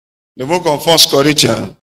The book of 1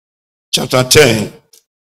 Corinthians, chapter 10,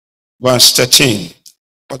 verse 13.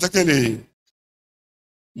 Particularly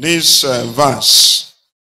this verse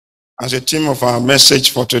as a theme of our message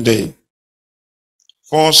for today.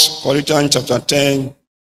 1 Corinthians chapter 10,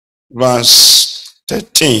 verse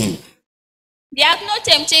 13. There hath no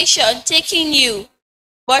temptation taking you,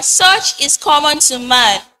 but such is common to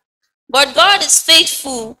man. But God is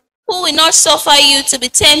faithful, who will not suffer you to be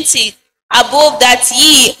tempted above that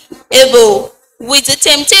ye able, with the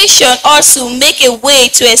temptation also make a way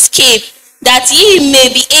to escape, that ye may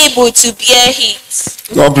be able to bear it.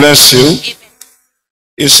 God bless you. Amen.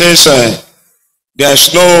 It says there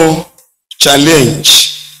is no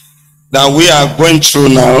challenge that we are going through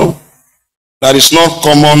now that is not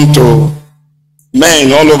common to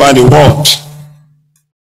men all over the world.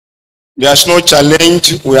 There is no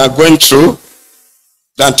challenge we are going through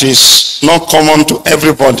that is not common to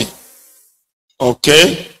everybody.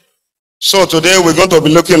 Okay? So today we're going to be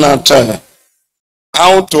looking at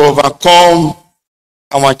how to overcome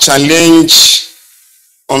our challenge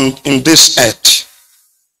in this earth.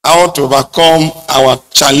 How to overcome our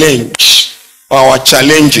challenge or our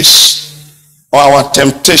challenges or our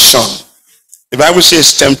temptation. The Bible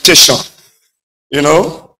says temptation. You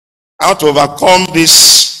know, how to overcome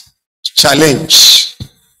this challenge.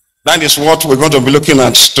 That is what we're going to be looking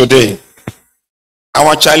at today.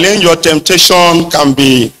 Our challenge or temptation can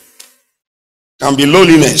be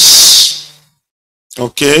loneliness.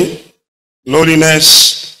 Okay?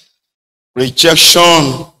 Loneliness,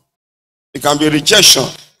 rejection. It can be rejection.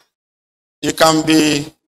 It can be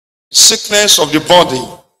sickness of the body.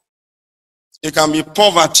 It can be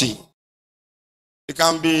poverty. It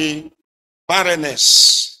can be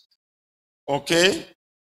barrenness. Okay?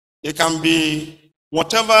 It can be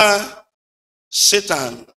whatever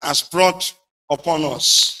Satan has brought upon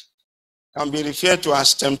us can be referred to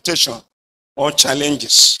as temptation or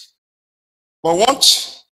challenges. But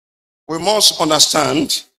what we must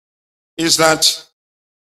understand is that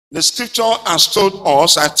the scripture has told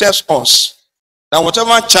us and tells us that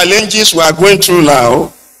whatever challenges we are going through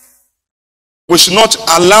now, we should not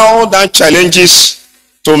allow that challenges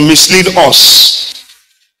to mislead us.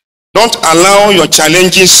 Don't allow your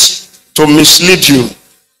challenges to mislead you.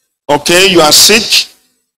 Okay, you are sick,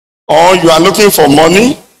 or you are looking for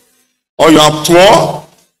money, or you are poor.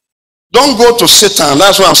 Don't go to Satan.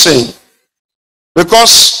 That's what I'm saying.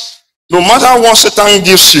 Because no matter what Satan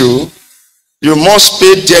gives you, you must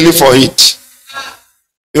pay dearly for it.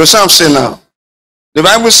 You know what I'm saying now? The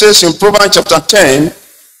Bible says in Proverbs chapter 10,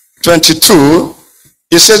 22,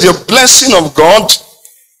 it says, the blessing of God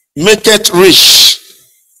maketh rich,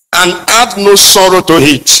 and add no sorrow to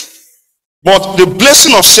it. But the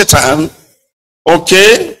blessing of Satan,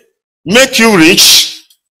 okay, make you rich,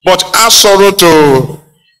 but add sorrow to.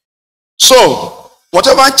 So,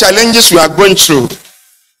 whatever challenges we are going through,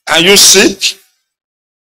 are you sick?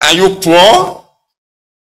 Are you poor?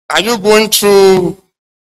 Are you going through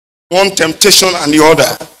one temptation and the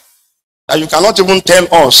other? And you cannot even tell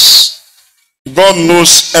us. God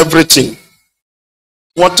knows everything.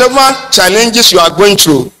 Whatever challenges you are going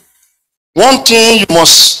through, one thing you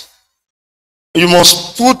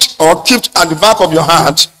must put or keep at the back of your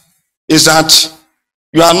heart is that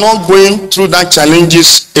you are not going through that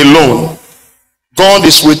challenges alone. God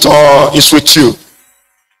is with you.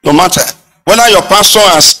 No matter whether your pastor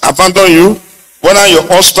has abandoned you, whether your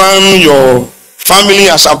husband, your family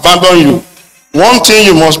has abandoned you, one thing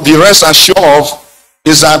you must be rest assured of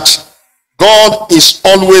is that God is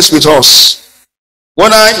always with us.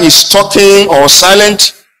 Whether he's talking or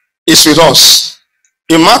silent, he's with us.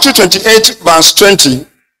 In Matthew 28, verse 20,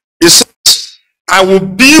 it says, I will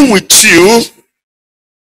be with you,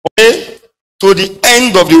 okay, to the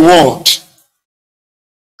end of the world.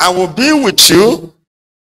 I will be with you.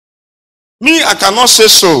 Me, I cannot say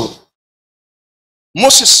so.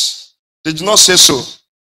 Moses did not say so.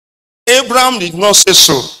 Abraham did not say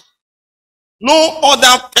so. No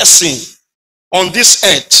other person on this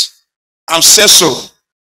earth has said so.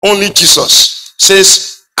 Only Jesus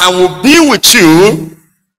says, I will be with you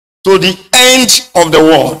to the end of the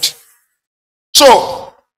world.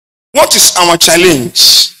 So, what is our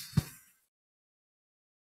challenge?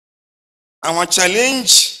 Our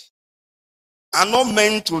challenge are not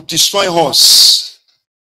meant to destroy us.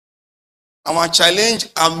 Our challenge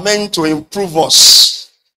are meant to improve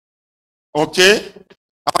us. Okay?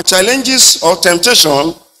 Our challenges or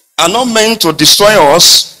temptation are not meant to destroy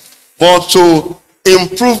us, but to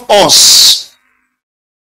improve us.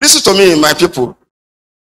 Listen to me, my people.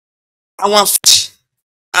 Our faith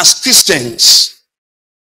as Christians,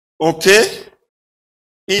 okay,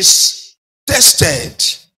 is tested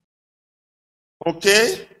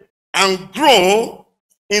okay, and grow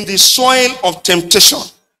in the soil of temptation.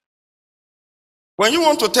 When you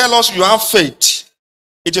want to tell us you have faith,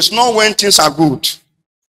 it is not when things are good.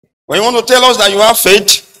 When you want to tell us that you have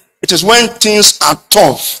faith, it is when things are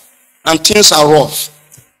tough and things are rough.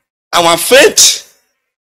 Our faith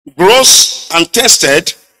grows and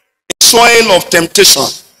tested in soil of temptation.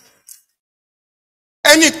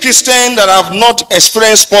 Any Christian that have not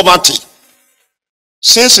experienced poverty,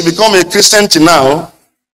 since he become a Christian till now,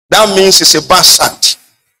 that means he's a bastard.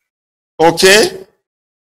 Okay?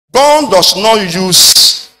 God does not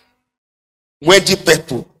use wealthy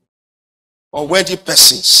people or wealthy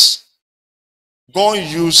persons. God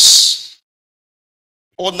uses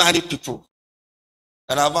ordinary people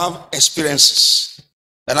that have experiences,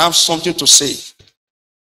 that have something to say.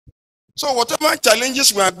 So whatever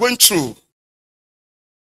challenges we are going through,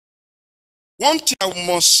 one thing I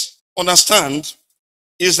must understand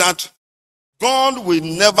is that God will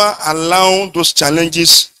never allow those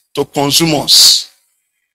challenges to consume us.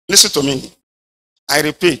 Listen to me. I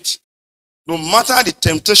repeat, no matter the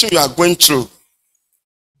temptation you are going through,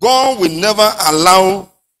 God will never allow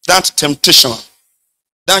that temptation,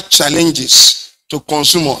 that challenges to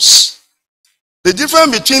consume us. The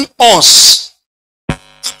difference between us,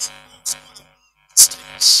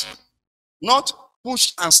 not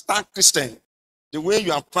push and start Christian, the way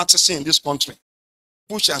you are practicing in this country,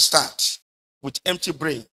 push and start with empty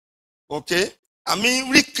brain. Okay? I mean,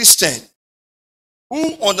 real Christian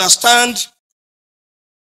who understand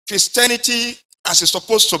Christianity as it's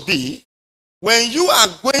supposed to be. When you are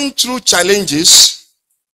going through challenges,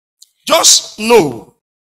 just know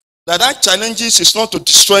that that challenges is not to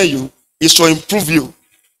destroy you, it's to improve you.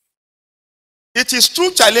 It is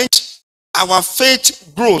through challenge our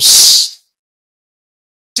faith grows.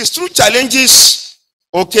 It is through challenges,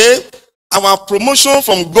 okay, our promotion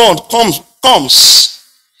from God comes.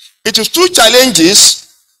 It is through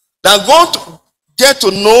challenges that God get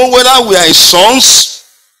to know whether we are his sons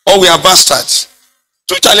or we are bastards.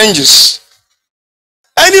 Two challenges.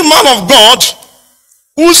 Any man of God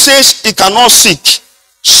who says he cannot seek,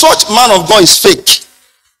 such man of God is fake.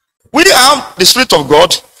 We have the Spirit of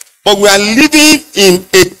God, but we are living in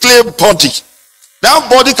a clay body. That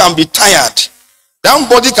body can be tired. That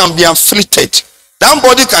body can be afflicted. That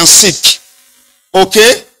body can sick.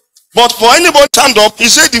 Okay? But for anybody stand up, he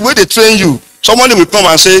said the way they train you, somebody will come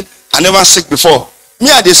and say, I never sick before. Me,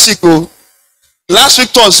 I dey sick. Oh. Last week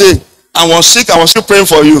Thursday, I was sick. I was still praying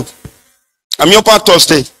for you. I'm your part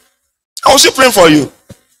Thursday. I was still praying for you.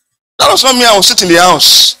 That was not me. I was sitting in the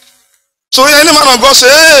house. So when any man of God say,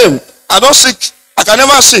 hey, I don't sick, I can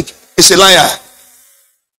never sick, it's a liar.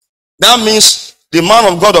 That means the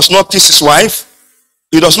man of God does not kiss his wife.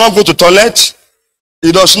 He does not go to toilet.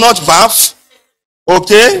 He does not bath.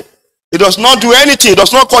 Okay? He does not do anything. He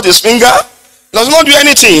does not cut his finger. He does not do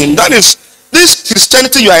anything. That is, this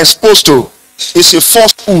Christianity you are exposed to is a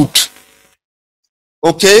falsehood.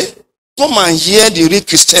 Okay? Come and hear the real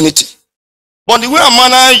Christianity. But the way and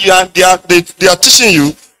manner they are teaching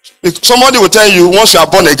you, somebody will tell you once you are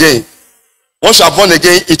born again,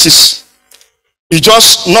 it is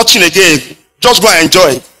just nothing again. Just go and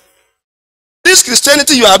enjoy. This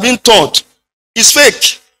Christianity you are being taught is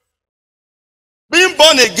fake. Being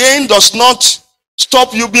born again does not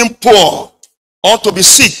stop you being poor or to be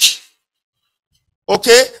sick.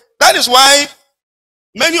 Okay? That is why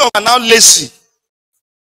many of you are now lazy.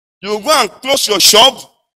 You go and close your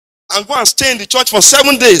shop and go and stay in the church for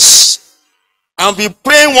 7 days and be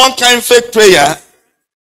praying one kind fake prayer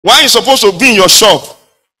while you're supposed to be in your shop.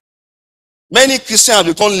 Many Christians have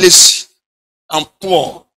become lazy and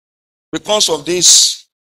poor because of this,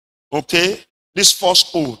 okay, this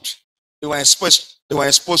falsehood they were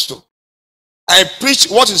exposed to. I preach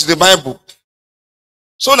what is the Bible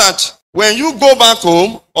so that when you go back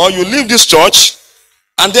home or you leave this church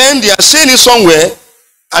and then they are saying it somewhere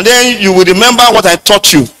and then you will remember what I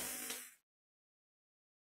taught you.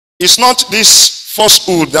 It's not this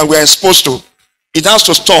falsehood that we are exposed to. It has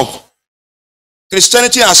to stop.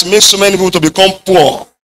 Christianity has made so many people to become poor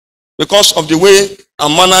because of the way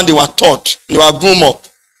and manner they were taught. They were grown up.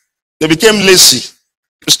 They became lazy.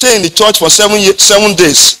 You stay in the church for 7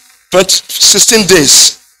 days, 16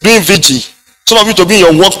 days, doing vigil. Some of you to be in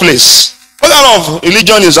your workplace. What kind of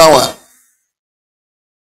religion is our?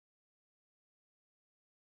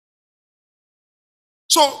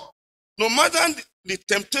 So, no matter the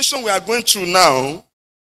temptation we are going through now,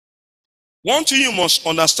 one thing you must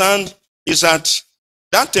understand is that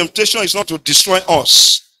temptation is not to destroy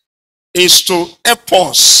us. It's to help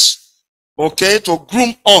us, okay, to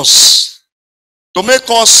groom us, to make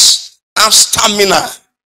us have stamina,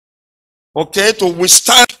 okay, to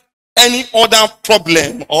withstand any other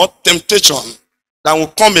problem or temptation that will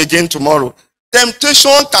come again tomorrow.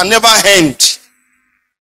 Temptation can never end.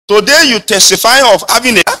 Today you testify of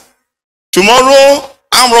having a, tomorrow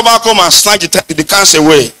armed robber come and snatch the cans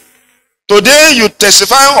away. Today you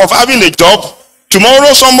testify of having a job,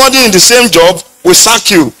 tomorrow somebody in the same job will sack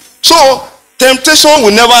you. So temptation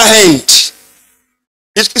will never end.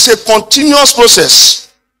 It's a continuous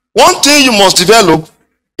process. One thing you must develop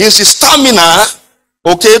is the stamina,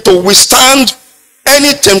 okay, to withstand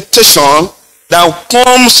any temptation that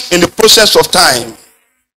comes in the process of time.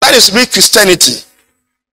 That is real Christianity.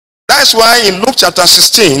 That's why in Luke chapter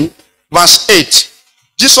 16, verse 8,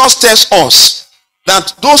 Jesus tells us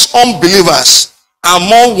that those unbelievers are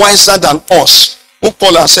more wiser than us who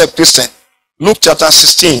call ourselves Christian. Luke chapter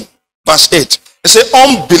 16, verse 8. It says,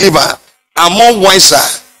 unbeliever are more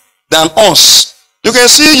wiser than us. You can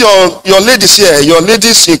see your ladies here, your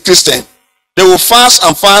ladies in Christian. They will fast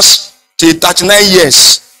and fast till 39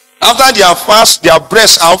 years. After they are fast, their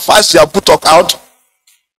breasts are fast, their buttock out,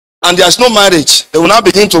 and there's no marriage. They will now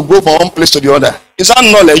begin to go from one place to the other. Is that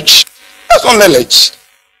knowledge? That's not knowledge.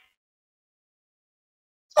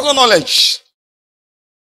 That's not knowledge.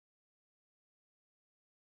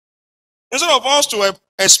 Instead of us to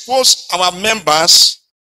expose our members,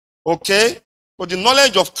 okay, to the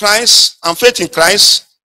knowledge of Christ and faith in Christ,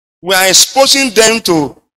 we are exposing them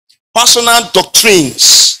to personal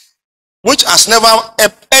doctrines, which has never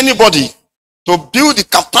helped anybody to build the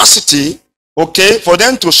capacity, okay, for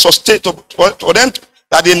them to sustain, for them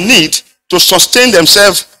that they need to sustain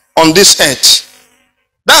themselves on this earth.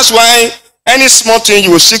 That's why any small thing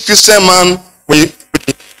you will see Christian man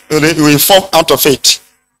will fall out of it.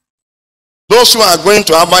 Those who are going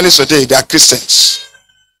to Albanese today, they are Christians.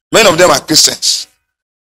 Many of them are Christians.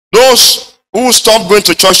 Those who stop going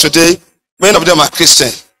to church today, many of them are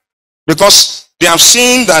Christian. Because they have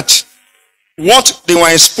seen that what they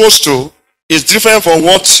were exposed to is different from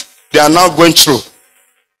what they are now going through.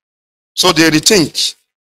 So they rethink.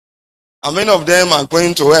 And many of them are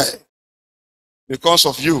going to hell because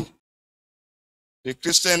of you, the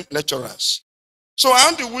Christian lecturers. So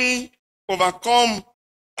how do we overcome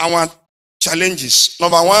our challenges?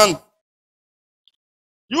 Number one,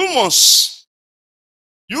 you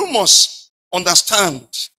must understand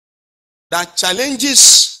that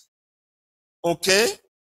challenges, okay,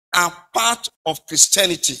 are part of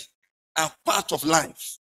Christianity, are part of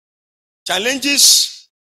life. Challenges,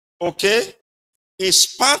 okay,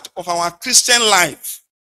 is part of our Christian life.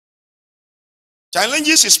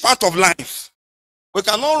 Challenges is part of life. We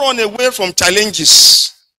cannot run away from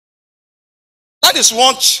challenges. That is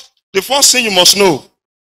what the first thing you must know.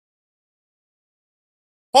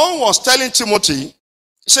 Paul was telling Timothy,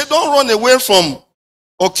 he said, don't run away from,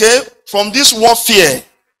 okay, from this warfare.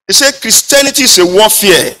 He said, Christianity is a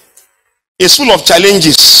warfare. It's full of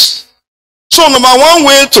challenges. So number one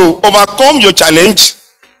way to overcome your challenge,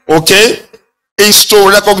 okay, is to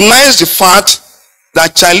recognize the fact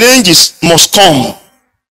that challenges must come.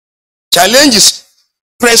 Challenge is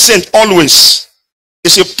present always.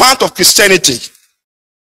 It's a part of Christianity.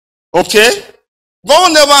 Okay?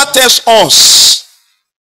 God never tells us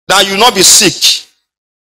that you will not be sick.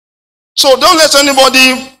 So don't let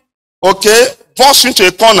anybody, okay, burst into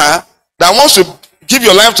a corner that wants to give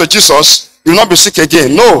your life to Jesus, you will not be sick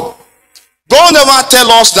again. No. God never tells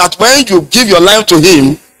us that when you give your life to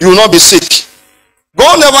him, you will not be sick.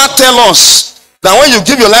 God never tells us that when you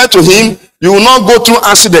give your life to him, you will not go through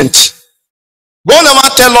accident. God never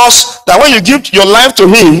tells us that when you give your life to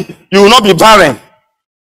him, you will not be barren.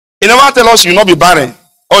 He never tells us you will not be barren,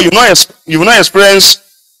 or you will not experience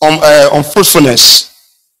unfruitfulness.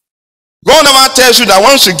 God never tells you that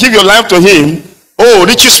once you give your life to him, oh,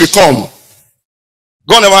 riches will come.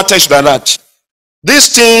 God never tells you that.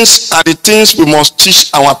 These things are the things we must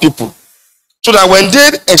teach our people, so that when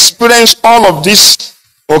they experience all of this,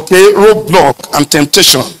 okay, roadblock and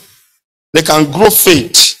temptation, they can grow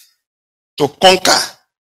faith to conquer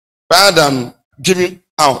rather than giving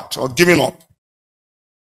out or giving up.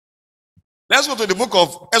 Let's go to the book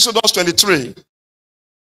of Exodus 23.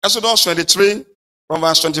 Exodus 23 from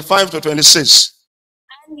verse 25 to 26.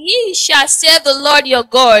 And ye shall serve the Lord your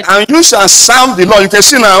God. And you shall serve the Lord. You can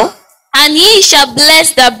see now. And ye shall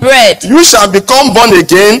bless the bread. You shall become born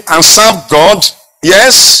again and serve God.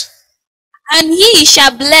 Yes. And ye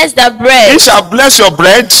shall bless the bread. He shall bless your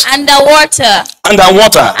bread. And the water. And the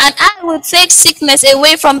water. And I will take sickness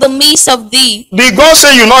away from the midst of thee. Did God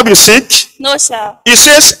say you will not be sick? No, sir. He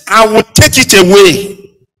says, I will take it away.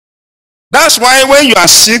 That's why when you are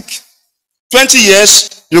sick, 20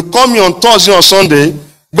 years, you come here on Thursday or Sunday,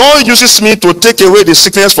 God uses me to take away the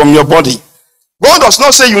sickness from your body. God does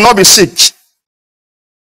not say you will not be sick.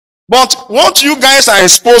 But what you guys are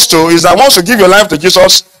exposed to is that once you give your life to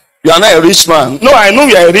Jesus, you are not a rich man. No, I know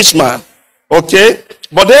you are a rich man. Okay?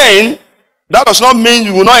 But then, that does not mean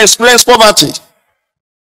you will not experience poverty.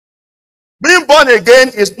 Being born again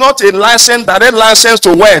is not a license, direct license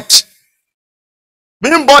to wealth.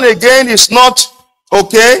 Being born again is not,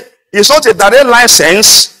 okay, it's not a direct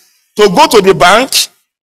license to go to the bank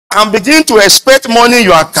and begin to expect money in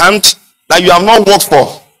your account that you have not worked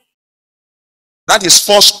for. That is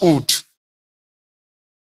falsehood.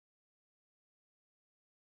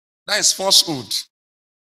 That is falsehood.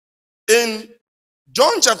 In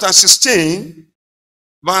John chapter 16,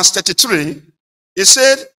 verse 33, he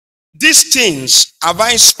said, these things have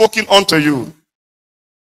I spoken unto you,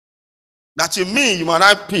 that in me you might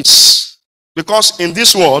have peace. Because in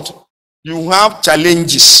this world, you have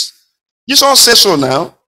challenges. Jesus says so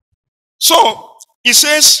now. So, he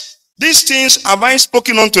says, these things have I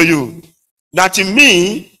spoken unto you, that in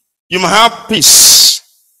me you might have peace.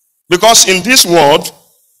 Because in this world,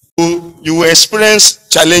 you will experience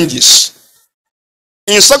challenges.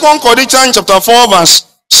 In 2 Corinthians chapter 4,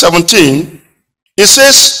 verse 17, it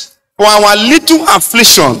says, for our little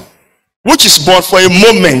affliction, which is but for a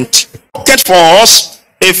moment, get for us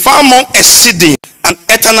a far more exceeding and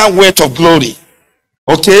eternal weight of glory.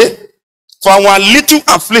 Okay? For our little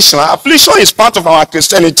affliction, affliction is part of our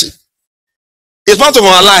Christianity. It's part of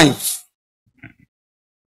our life.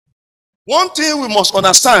 One thing we must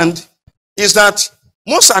understand is that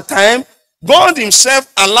most of the time, God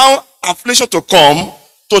himself allows affliction to come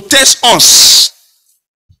to test us.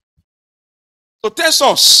 To test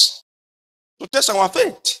us. To test our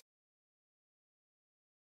faith.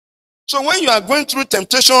 So when you are going through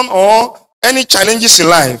temptation or any challenges in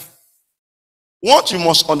life, what you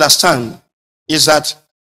must understand is that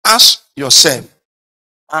ask yourself,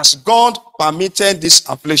 has God permitted this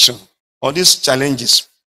affliction or these challenges?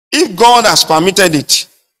 If God has permitted it,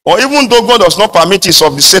 or even though God does not permit it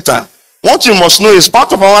of the Satan, what you must know is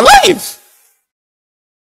part of our life.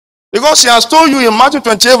 Because he has told you in Matthew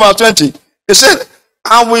 28 verse 20, he said,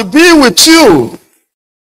 I will be with you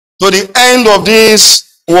to the end of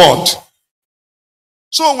this world.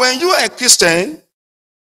 So when you are a Christian,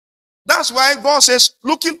 that's why God says,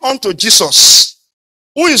 looking unto Jesus,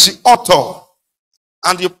 who is the author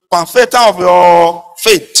and the perfecter of your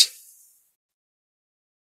faith.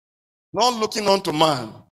 Not looking unto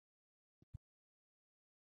man.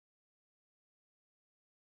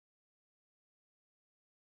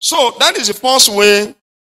 So that is the first way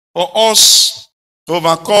for us to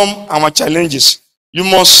overcome our challenges. You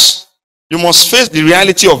must face the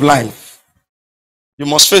reality of life. You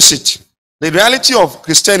must face it. The reality of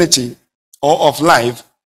Christianity or of life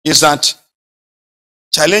is that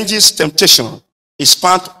challenges, temptation is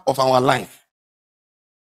part of our life.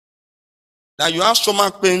 That you have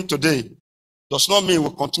stomach pain today does not mean it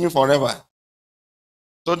will continue forever.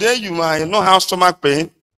 Today you might not have stomach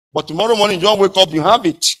pain, but tomorrow morning you don't wake up, you have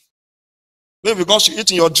it. Maybe because you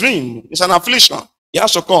eat in your dream. It's an affliction. It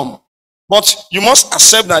has to come. But you must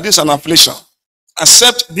accept that this is an affliction.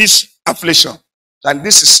 Accept this affliction. That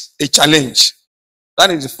this is a challenge.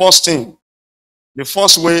 That is the first thing. The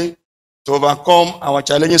first way to overcome our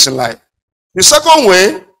challenges in life. The second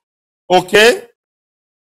way, okay.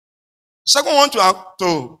 The second one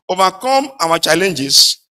to overcome our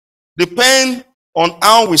challenges depend on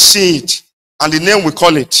how we see it and the name we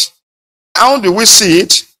call it. How do we see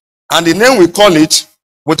it and the name we call it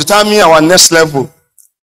will determine our next level.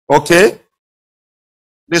 Okay?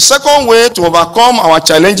 The second way to overcome our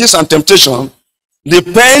challenges and temptation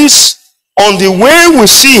depends on the way we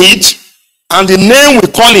see it and the name we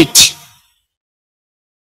call it.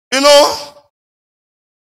 You know,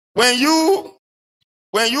 when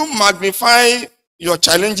you magnify your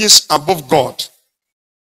challenges above God,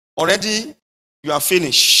 already you are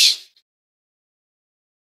finished.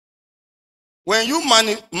 When you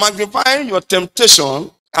magnify your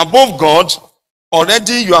temptation above God,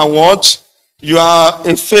 already you are what? You are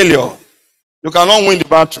a failure. You cannot win the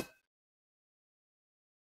battle.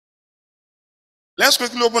 Let's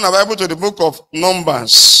quickly open our Bible to the book of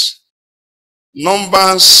Numbers.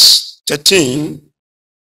 Numbers 13.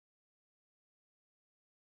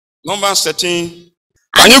 Numbers 13.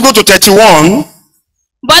 Can you go to 31?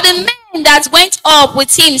 But the men that went up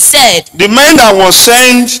with him said, the men that was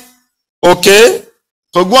sent, okay,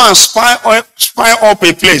 to go and spy up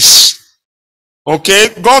a place. Okay,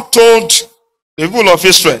 God told the people of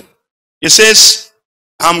Israel, he says,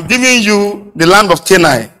 I'm giving you the land of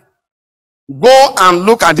Canaan. Go and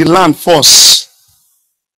look at the land first.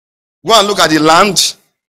 Go and look at the land.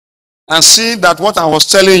 and see that what I was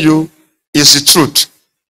telling you is the truth.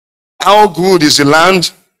 How good is the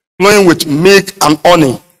land flowing with milk and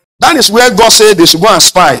honey? That is where God said they should go and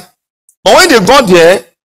spy. But when they got there,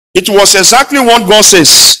 it was exactly what God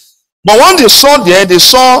says. But when they saw there, they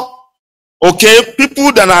saw, okay,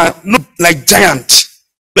 people that are look like giants,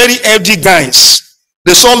 very heavy guys.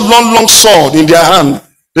 They saw long sword in their hand.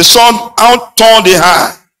 They saw how tall they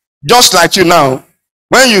are, just like you now.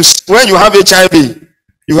 When you have HIV,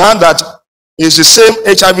 you have that it's the same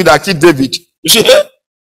HIV that killed David. You see, hey,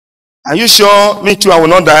 are you sure? Me too, I will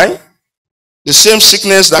not die. The same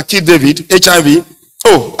sickness that killed David, HIV.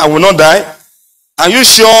 Oh, I will not die. Are you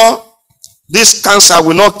sure this cancer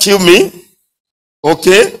will not kill me?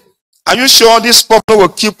 Okay. Are you sure this problem will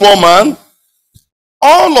kill poor man?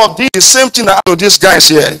 All of these, the same thing that happened to these guys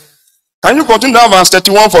here. Can you continue that verse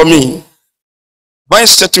 31 for me?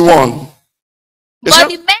 Verse 31. But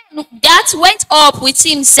the men that went up with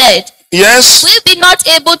him said, yes, we be not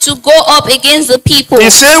able to go up against the people. He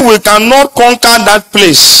said we cannot conquer that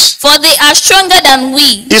place. For they are stronger than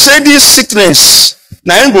we. He said this sickness,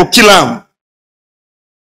 now him go kill him.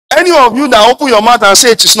 Any of you that open your mouth and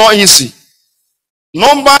say it is not easy.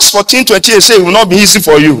 Numbers 14:28 say it will not be easy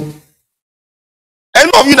for you.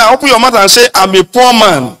 Any of you that open your mouth and say I'm a poor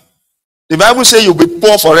man, the Bible says you'll be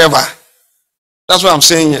poor forever. That's what I'm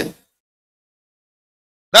saying here.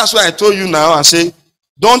 That's why I told you now, I say,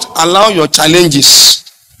 don't allow your challenges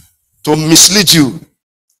to mislead you.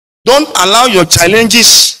 Don't allow your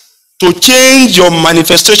challenges to change your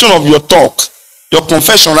manifestation of your talk, your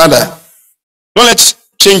confession rather. Don't let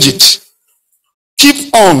change it.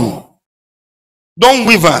 Keep on. Don't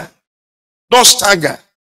waver. Don't stagger.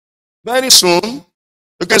 Very soon,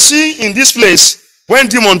 you can see in this place, when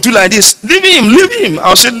demons do like this, leave him.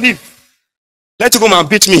 I'll say, leave. Let him come and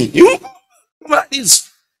beat me. You come like this.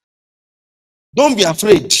 Don't be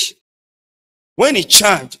afraid. When he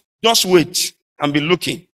charge, just wait and be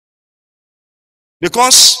looking.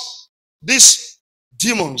 Because these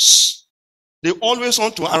demons, they always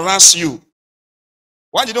want to harass you.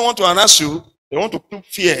 Why do they want to harass you? They want to put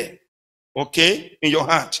fear, okay, in your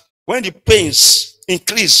heart. When the pains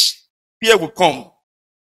increase, fear will come.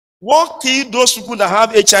 What killed those people that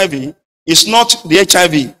have HIV is not the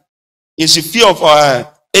HIV. It's the fear of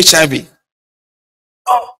HIV.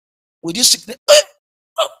 Oh, with this sickness.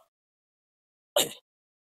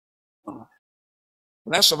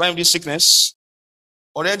 Will I survive this sickness?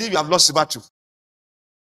 Already you have lost the battle.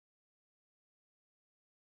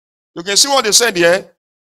 You can see what they said here.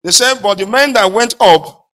 They said, but the men that went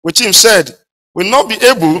up with him said, will not be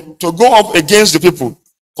able to go up against the people,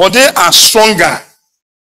 for they are stronger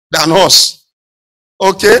than us.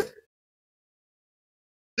 Okay?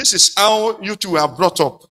 This is how you two are brought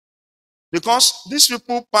up. Because these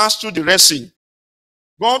people passed through the Red Sea.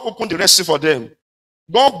 God opened the Red Sea for them.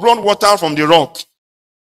 God brought water from the rock.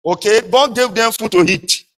 Okay? God gave them food to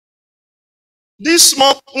eat. These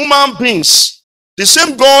small human beings, the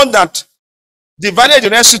same God that divided the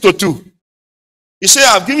Red Sea to two. He said,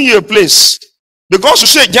 I've given you a place. Because you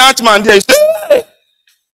see a giant man there, he said, hey,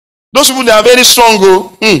 those people, they are very strong.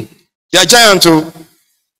 Oh. They are giant. Oh.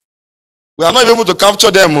 We are not able to capture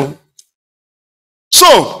them. Oh.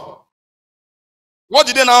 So, what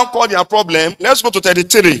did they now call their problem? Let's go to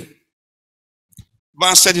 33.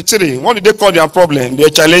 Verse 33. What did they call their problem? Their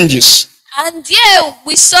challenges. And there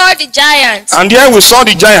we saw the giants. And there we saw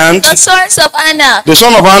the giant. The sons of Anak. The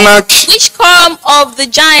son of Anak. Which come of the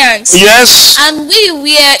giants. Yes. And we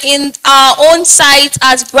were in our own sight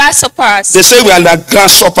as grasshoppers. They say we are like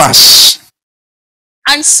grasshoppers.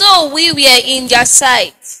 And so we were in their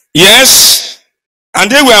sight. Yes. And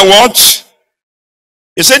they were what?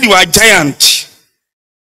 They said you are giant.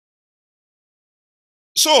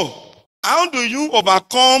 So, how do you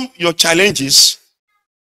overcome your challenges?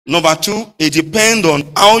 Number two, it depends on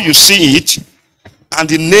how you see it and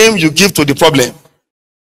the name you give to the problem.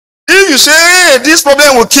 If you say, hey, this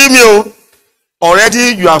problem will kill me,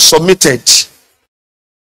 already you are submitted.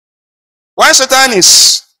 Why Satan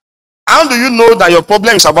is, how do you know that your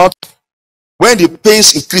problem is about when the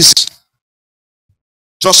pains increase?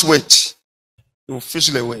 Just wait. It will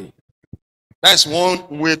fizzle away. That's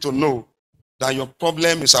one way to know that your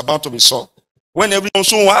problem is about to be solved. When everything's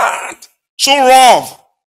so hard, so rough,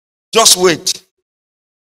 just wait.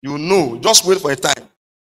 You know, just wait for a time.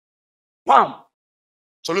 Bam!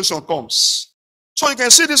 Solution comes. So you can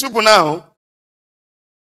see these people now.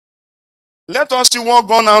 Let us see what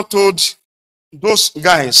God now told those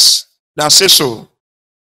guys that say so.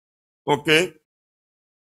 Okay?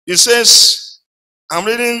 It says, I'm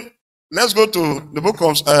reading, let's go to the book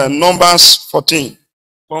of Numbers 14,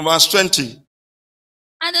 from verse 20.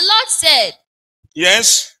 And the Lord said,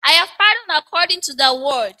 Yes. I have pardoned according to thy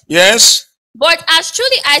word. Yes. But as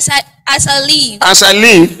truly as I live, As I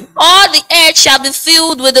live. all the earth shall be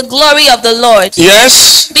filled with the glory of the Lord.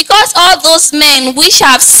 Yes. Because all those men which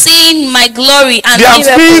have seen my glory and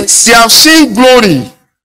They have seen glory.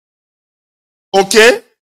 Okay?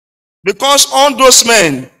 Because all those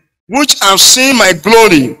men which have seen my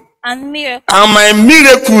glory and my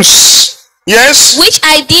miracles. Yes. Which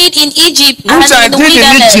I did in Egypt which I in the did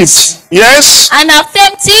wilderness. in Egypt. Yes. And have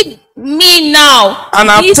tempted me now. And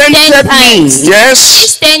have tempted me. Yes.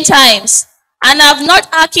 These 10 times. And have not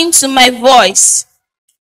hearkened to my voice.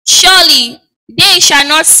 Surely they shall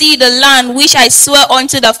not see the land which I swear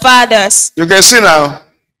unto the fathers. You can see now.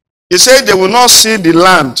 He said they will not see the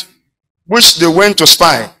land which they went to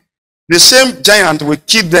spy. The same giant will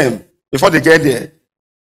kill them before they get there.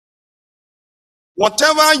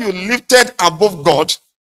 Whatever you lifted above God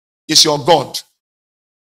is your God.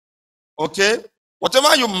 Okay?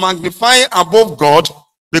 Whatever you magnify above God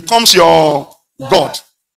becomes your God.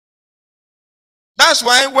 That's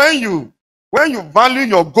why when you value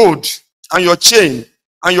your gold and your chain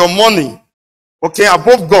and your money, okay,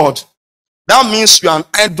 above God, that means you are an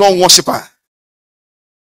idol worshiper.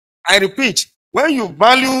 I repeat, when you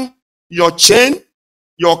value your chain,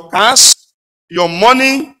 your cars, your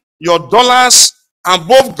money, your dollars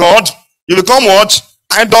above God, you become what?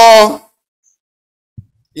 Idol.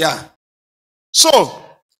 Yeah. So,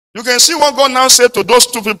 you can see what God now said to those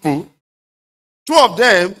two people. Two of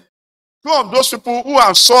those people who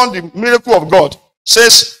have saw the miracle of God,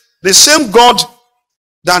 says the same God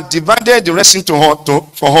that divided the rest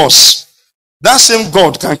for us, that same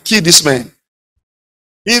God can kill this man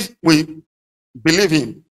if we believe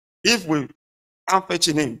him. If we have faith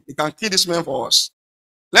in him, he can kill this man for us.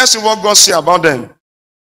 Let's see what God says about them.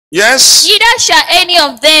 Yes. Neither shall any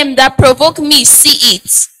of them that provoke me see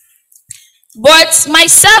it. But my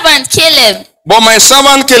servant Caleb,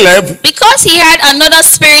 because he had another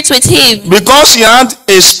spirit with him, because he had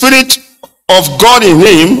a spirit of God in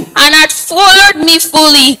him, and had followed me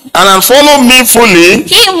fully,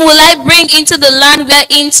 him will I bring into the land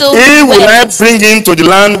into the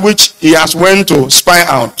land which he has went to spy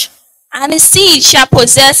out, and his seed shall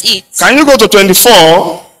possess it. Can you go to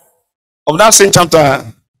 24 of that same chapter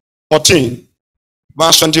 14,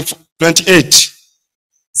 verse 28?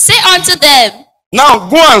 Say unto them, now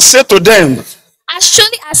go and say to them, as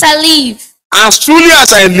truly as I live,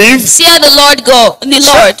 saith the Lord God,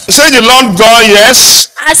 say the Lord God, yes,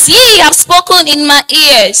 as ye have spoken in my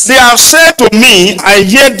ears, they have said to me, I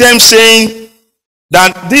hear them saying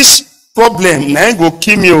that this problem now go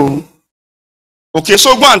kill me. Okay,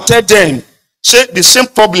 so go and tell them, say the same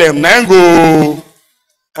problem now go.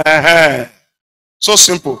 So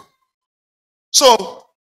simple. So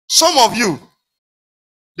some of you,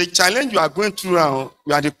 the challenge you are going through now,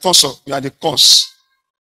 you are the cause. You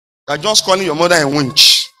are just calling your mother a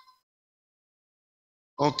winch.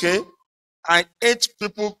 Okay? I hate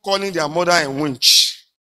people calling their mother a winch.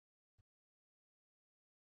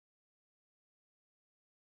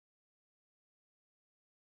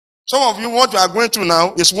 Some of you, what you are going through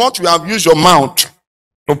now is what you have used your mouth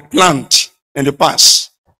to plant in the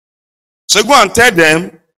past. So go and tell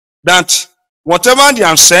them that whatever they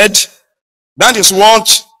have said, that is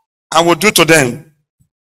what I will do to them.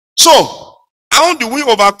 So, how do we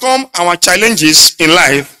overcome our challenges in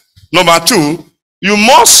life? Number 2, you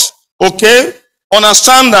must,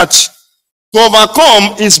 understand that to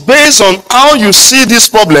overcome is based on how you see this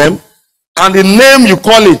problem and the name you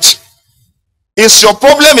call it. Is your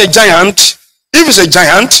problem a giant? If it's a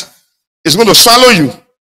giant, it's going to swallow you.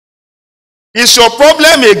 Is your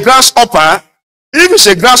problem a grasshopper? If it's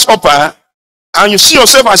a grasshopper and you see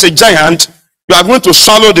yourself as a giant, you are going to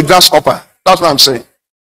swallow the grasshopper. That's what I'm saying.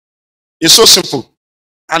 It's so simple.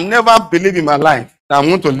 I never believe in my life that I'm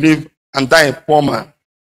going to live and die a poor man.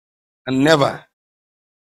 And never.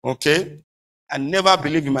 Okay? I never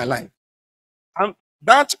believe in my life. And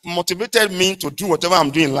that motivated me to do whatever I'm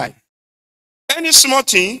doing in life. Any small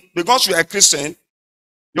thing, because you are a Christian,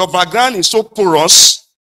 your background is so porous.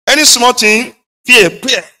 Any small thing, fear.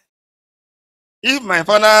 If my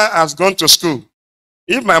father has gone to school,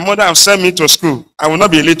 if my mother has sent me to school, I will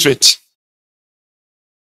not be illiterate.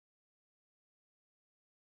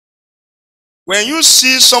 When you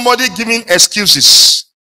see somebody giving excuses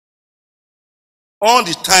all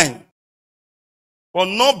the time for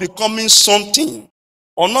not becoming something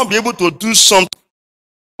or not be able to do something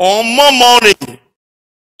or murmuring,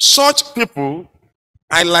 such people,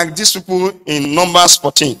 I like these people in Numbers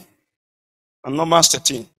 14 and Numbers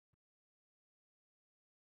 13.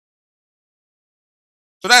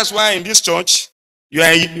 So that's why in this church, You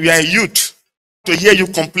are a youth to hear you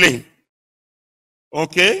complain.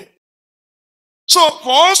 Okay? So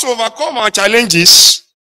for us to overcome our challenges,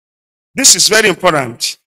 this is very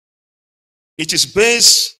important. It is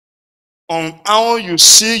based on how you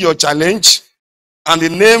see your challenge and the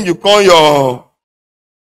name you call your.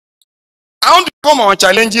 How to overcome our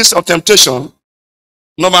challenges of temptation.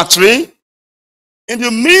 Number 3, in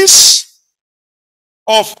the midst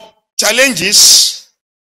of challenges,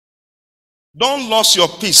 don't lose your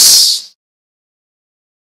peace.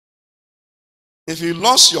 If you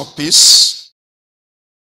lose your peace,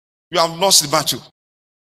 you have lost the battle.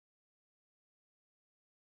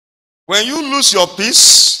 When you lose your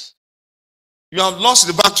peace, you have lost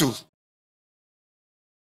the battle.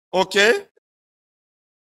 Okay?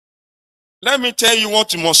 Let me tell you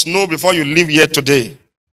what you must know before you leave here today.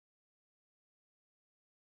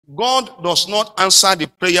 God does not answer the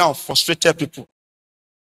prayer of frustrated people.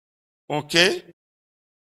 Okay?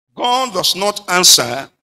 God does not answer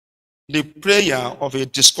the prayer of a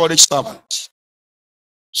discouraged servant.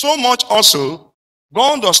 So much also,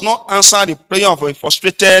 God does not answer the prayer of a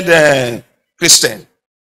frustrated Christian.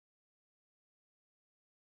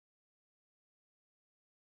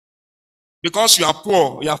 Because you are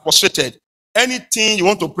poor, you are frustrated. Anything you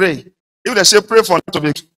want to pray, if they say pray for to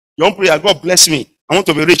be, you want to pray, God bless me. I want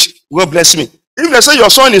to be rich. God bless me. If they say your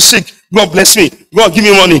son is sick, God bless me. God give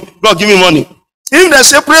me money. God give me money. If they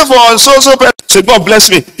say pray for so person, say God bless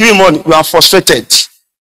me. Give me money. You are frustrated.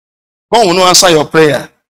 God will not answer your prayer.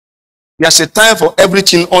 There's a time for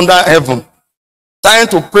everything under heaven. Time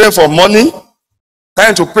to pray for money.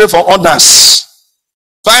 Time to pray for others.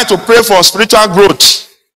 Time to pray for spiritual growth.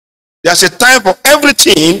 There's a time for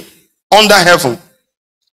everything under heaven.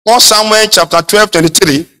 1 Samuel chapter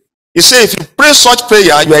 12:23. He says, if you pray such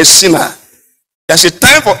prayer, you are a sinner. There's a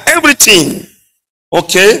time for everything,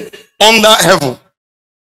 okay, under heaven.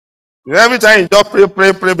 Every time you just pray.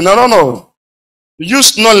 No.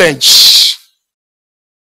 Use knowledge.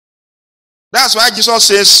 That's why Jesus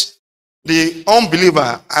says, the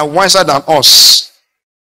unbeliever are wiser than us.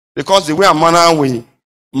 Because the way and manner we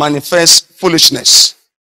manifest foolishness.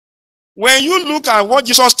 When you look at what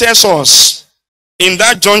Jesus tells us in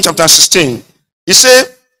that John chapter 16, he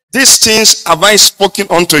said, these things have I spoken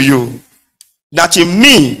unto you, that in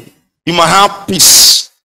me you might have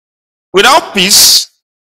peace. Without peace,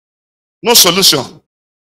 no solution.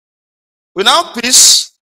 Without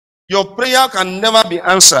peace, your prayer can never be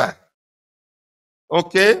answered.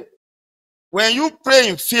 Okay? When you pray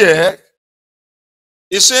in fear,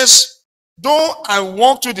 it says, though I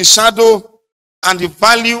walk through the shadow and the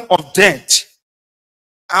valley of death,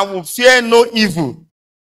 I will fear no evil,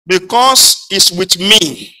 because it's with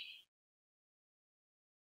me.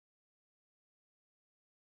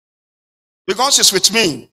 Because it's with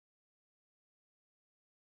me.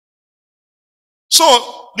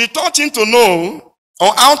 So, the third thing to know,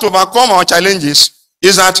 or how to overcome our challenges,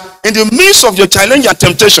 is that in the midst of your challenge and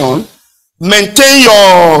temptation, maintain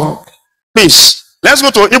your peace. Let's go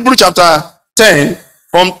to Hebrews chapter 10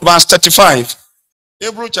 from verse 35.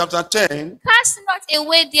 Hebrews chapter 10. Cast not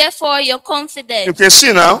away therefore your confidence. You can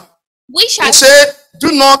see now. Which He has said,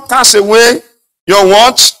 do not cast away your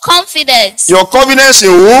what? confidence. Your confidence in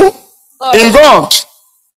who? God. In God.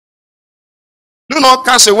 Do not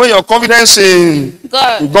cast away your confidence in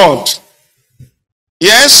God.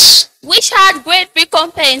 Yes. Which had great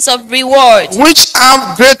recompense of reward. Which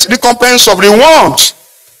have great recompense of reward.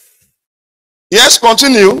 Yes,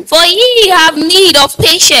 continue. For ye have need of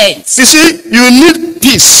patience. You see, you need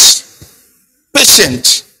peace.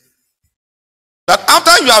 Patience. That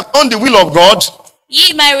after you have done the will of God,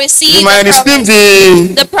 Ye might receive, you might receive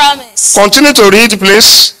the promise. Continue to read,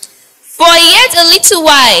 please. For yet a little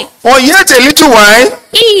while. For yet a little while.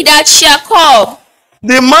 He that shall come.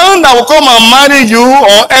 The man that will come and marry you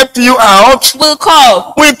or help you out. Will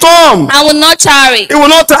come. Will come. And will not tarry. He will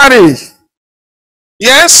not tarry.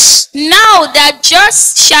 Yes. Now that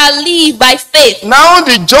just shall live by faith. Now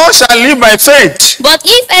the just shall live by faith. But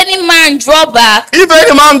if any man draw back. If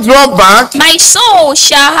any man draw back. My soul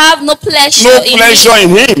shall have no pleasure in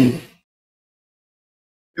him.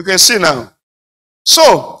 You can see now.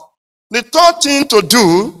 So, the third thing to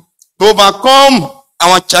do to overcome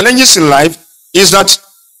our challenges in life is that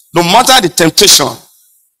no matter the temptation,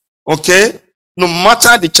 okay, no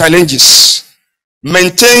matter the challenges,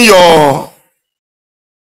 maintain your.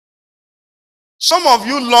 Some of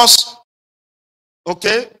you lost,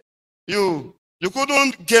 okay, you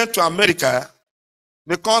couldn't get to America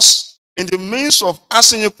because in the midst of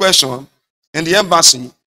asking you a question in the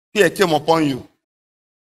embassy, fear came upon you.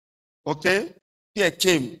 Okay? Fear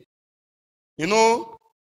came. You know,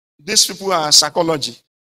 these people are psychology.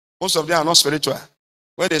 Most of them are not spiritual.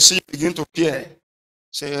 When they see you begin to fear,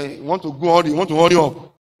 say, you want to go on, you want to hurry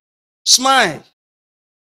up. Smile.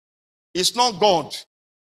 It's not God.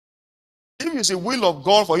 If it's the will of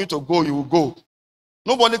God for you to go, you will go.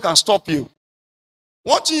 Nobody can stop you.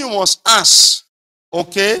 What you must ask,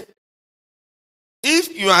 okay,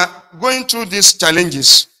 if you are going through these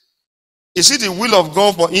challenges, is it the will of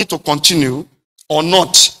God for it to continue or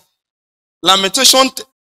not? Lamentation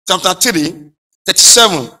chapter 3,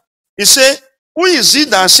 37. He said, who is it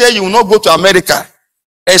that say you will not go to America?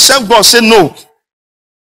 Except God say no.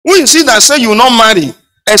 Who is it that say you will not marry?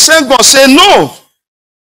 Except God say no.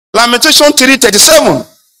 Lamentation 3:37.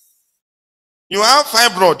 You have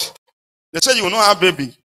fibroid. They say you will not have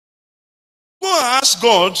baby. Go and ask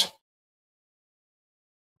God.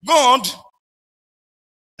 God,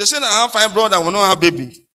 they say that I have fibroid, I will not have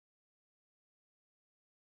baby.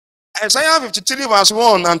 Isaiah 53 verse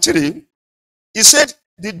 1 and 3. He said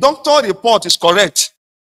the doctor report is correct.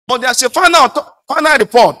 But there's a final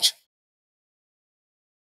report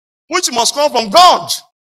which must come from God.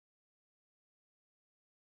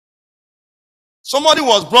 Somebody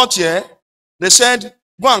was brought here. They said,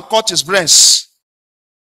 go and cut his breast.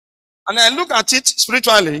 And I look at it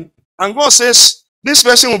spiritually, and God says, this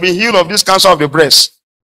person will be healed of this cancer of the breast.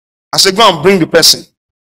 I said, go and bring the person.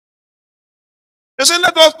 They said,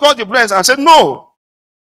 let us cut the breast. I said, no,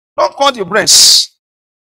 don't cut the breast.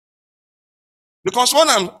 Because what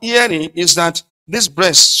I'm hearing is that this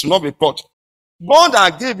breast should not be cut. God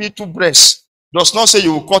that gave you two breasts does not say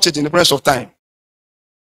you will cut it in the breast of time.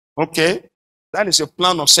 Okay? That is a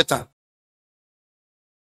plan of Satan.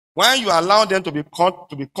 When you allow them to be cut,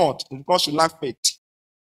 it's because you lack faith.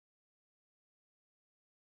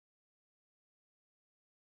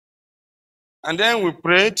 And then we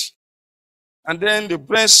prayed, and then the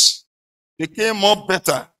breast became more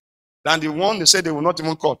better than the one they said they will not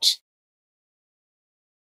even cut.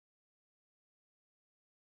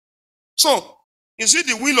 So, is it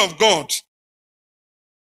the will of God?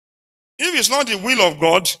 If it's not the will of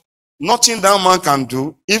God, nothing that man can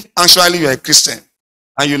do if actually you are a Christian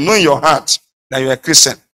and you know in your heart that you are a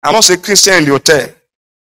Christian. I'm not saying Christian in the hotel.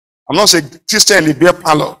 I'm not saying Christian in the beer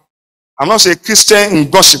parlor. I'm not saying Christian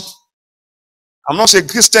in gossip. I'm not saying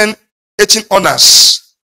Christian hating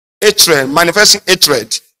others. Hatred, manifesting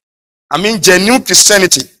hatred. I mean genuine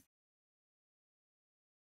Christianity.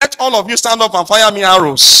 Let all of you stand up and fire me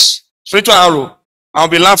arrows. Spiritual arrow. I'll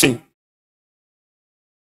be laughing.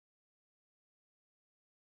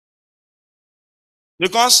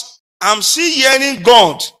 Because I'm still hearing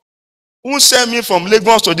God who sent me from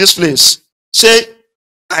Lagos to this place say,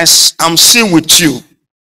 I'm still with you.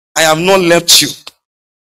 I have not left you.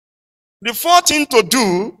 The fourth thing to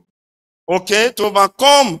do, okay, to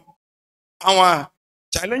overcome our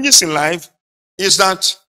challenges in life is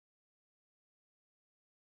that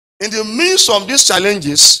in the midst of these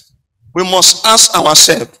challenges, we must ask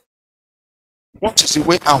ourselves, what is the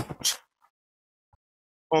way out?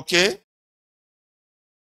 Okay?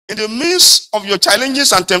 In the midst of your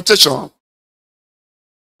challenges and temptation,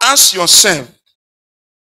 ask yourself,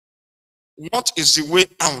 what is the way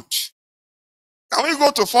out? Can we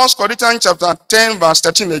go to 1 Corinthians chapter 10 verse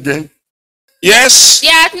 13 again? Yes.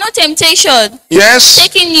 There hath no temptation Yes.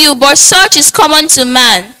 taking you, but such is common to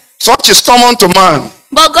man. Such is common to man.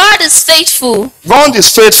 But God is faithful, God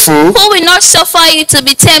is faithful, who will not suffer you to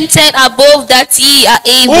be tempted above that ye are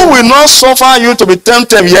able, who will not suffer you to be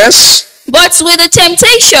tempted, yes. but with the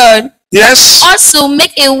temptation Yes. also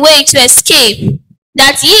make a way to escape,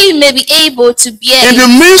 that ye may be able to bear In it. the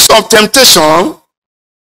midst of temptation,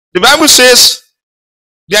 the Bible says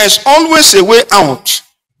there is always a way out.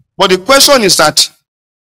 But the question is that,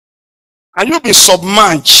 have you been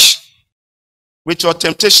submerged with your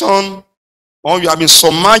temptation, or you have been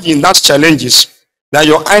submerged in that challenges that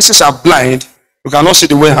your eyes are blind, you cannot see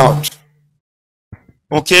the way out?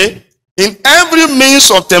 Okay? In every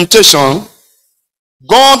means of temptation,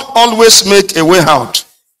 God always make a way out.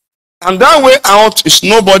 And that way out is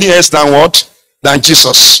nobody else than what? Than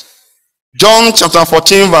Jesus. John chapter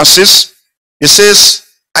 14 verse 6, it says,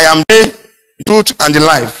 I am the truth and the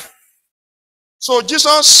life. So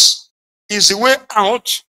Jesus is the way out,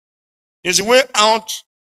 is the way out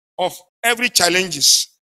of every challenges,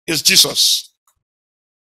 is Jesus,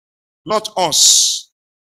 not us.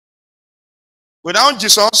 Without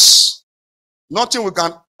Jesus, nothing we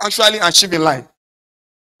can actually achieve in life.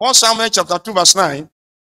 1 Samuel chapter 2 verse 9,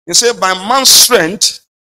 it says, by man's strength,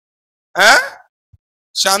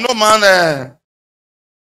 shall no man.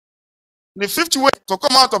 The fifth way to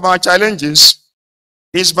come out of our challenges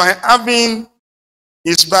is by having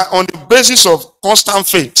is on the basis of constant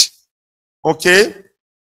faith. Okay?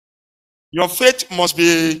 Your faith must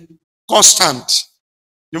be constant.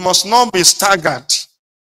 You must not be staggered.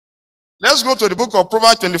 Let's go to the book of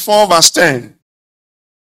Proverbs 24 verse 10.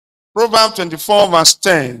 Proverbs 24 verse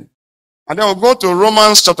 10. And then we'll go to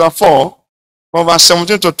Romans chapter 4 from verse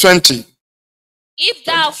 17 to 20. If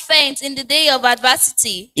thou faint in the day of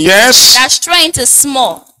adversity, Yes. thy strength is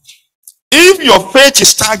small. If your faith is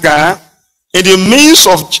staggered in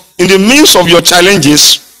the midst of your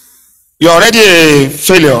challenges, you're already a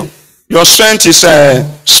failure. Your strength is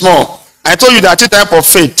small. I told you there are two types of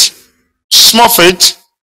faith: small faith,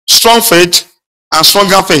 strong faith, and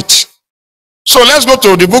stronger faith. So let's go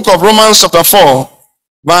to the book of Romans chapter 4,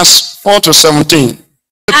 verse 4 to 17.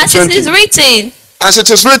 As it is written, As it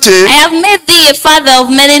is written, I have made thee a father of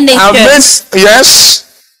many nations. Yes.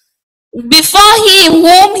 Before him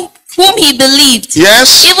whom he believed,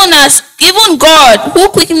 Yes. even God who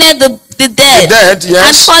quickeneth the dead,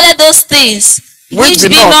 Yes. and calleth those things which be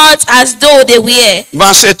be not as though they were.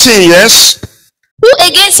 Verse 18, yes. Who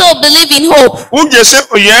again so believe in hope, Who can say,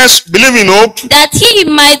 oh yes, believe in hope. that he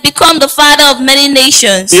might become the father of many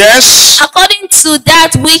nations, Yes. according to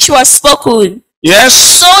that which was spoken. Yes.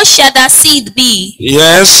 So shall thy seed be.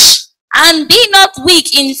 Yes. And be not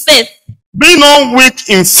weak in faith. Be not weak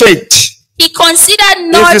in faith. He considered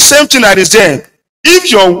not. It's the same thing that is there.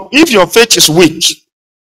 If your faith is weak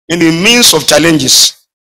in the midst of challenges,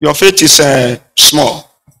 your faith is small.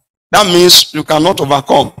 That means you cannot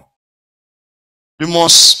overcome. You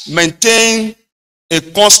must maintain a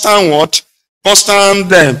constant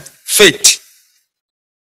faith.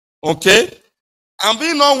 Okay? And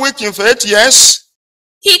be not weak in faith, yes.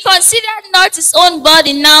 He considered not his own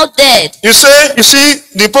body now dead. You see,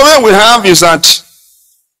 the problem we have is that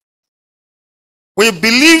we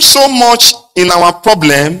believe so much in our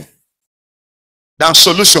problem than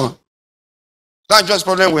solution. That's just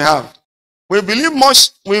the problem we have. We believe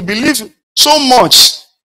so much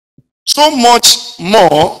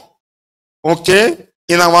more, okay,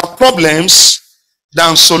 in our problems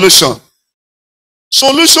than solution.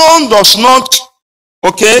 Solution does not,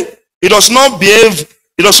 okay, it does not behave,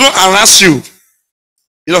 it does not harass you.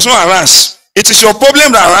 It does not harass. It is your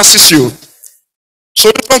problem that harasses you.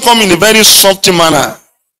 Solution come in a very soft manner.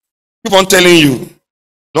 Keep on telling you,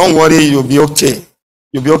 don't worry, you'll be okay.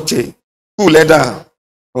 You'll be okay. Cool it down.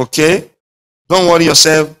 Okay? Don't worry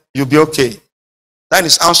yourself, you'll be okay. That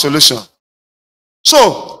is our solution.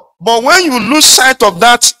 So, but when you lose sight of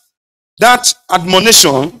that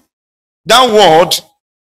admonition, that word,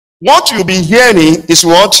 what you'll be hearing is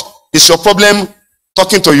what? Is your problem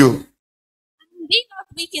talking to you. Be not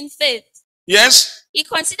weak in faith. Yes? He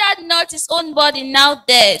considered not his own body now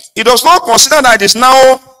dead. He does not consider that it's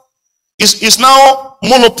now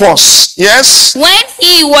monopause. Yes? When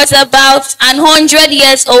he was about 100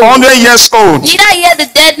 years old. 100 years old. Neither yet the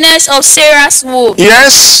deadness of Sarah's womb.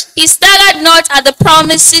 Yes? He staggered not at the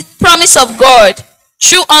promise of God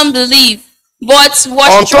through unbelief, but was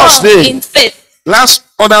on strong Thursday, in faith. Last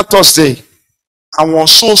other Thursday, I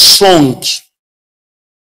was so strong.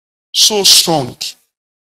 So strong.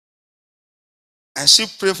 I still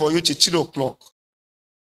pray for you till 3 o'clock.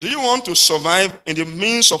 Do you want to survive in the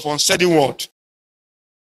midst of unsteady world?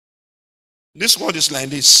 This world is like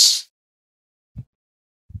this.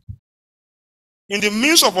 In the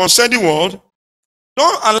midst of unsteady world,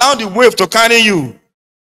 don't allow the wave to carry you.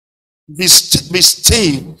 Be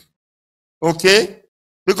stable. Okay?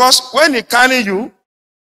 Because when it carry you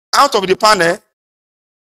out of the panel,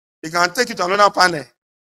 it can take you to another panel.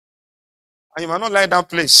 And you might not like that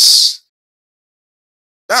place.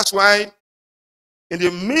 That's why in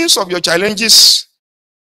the midst of your challenges,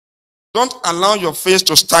 don't allow your faith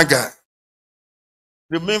to stagger.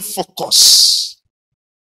 Remain focused.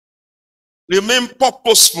 Remain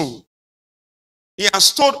purposeful. He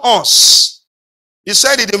has told us. He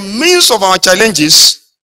said in the midst of our challenges,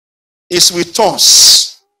 is with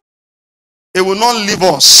us. He will not leave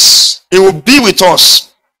us. He will be with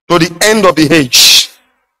us to the end of the age.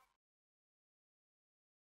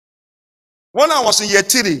 When I was in year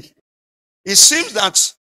 3, it seems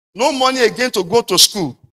that no money again to go to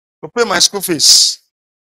school, to pay my school fees.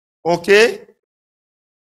 Okay?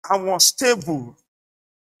 I was stable.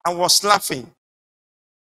 I was laughing.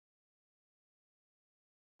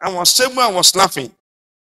 I was stable, I was laughing.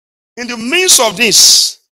 In the midst of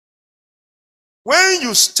this, when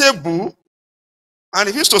you stable and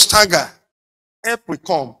refuse to stagger, help will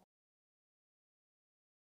come.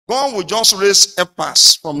 God will just raise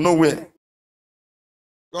helpers from nowhere.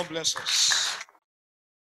 God bless us.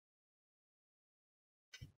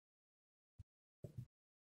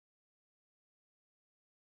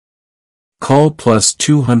 Call plus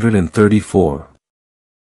 234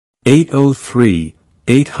 803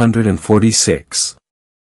 846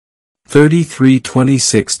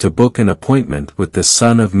 3326 to book an appointment with the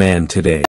Son of Man today.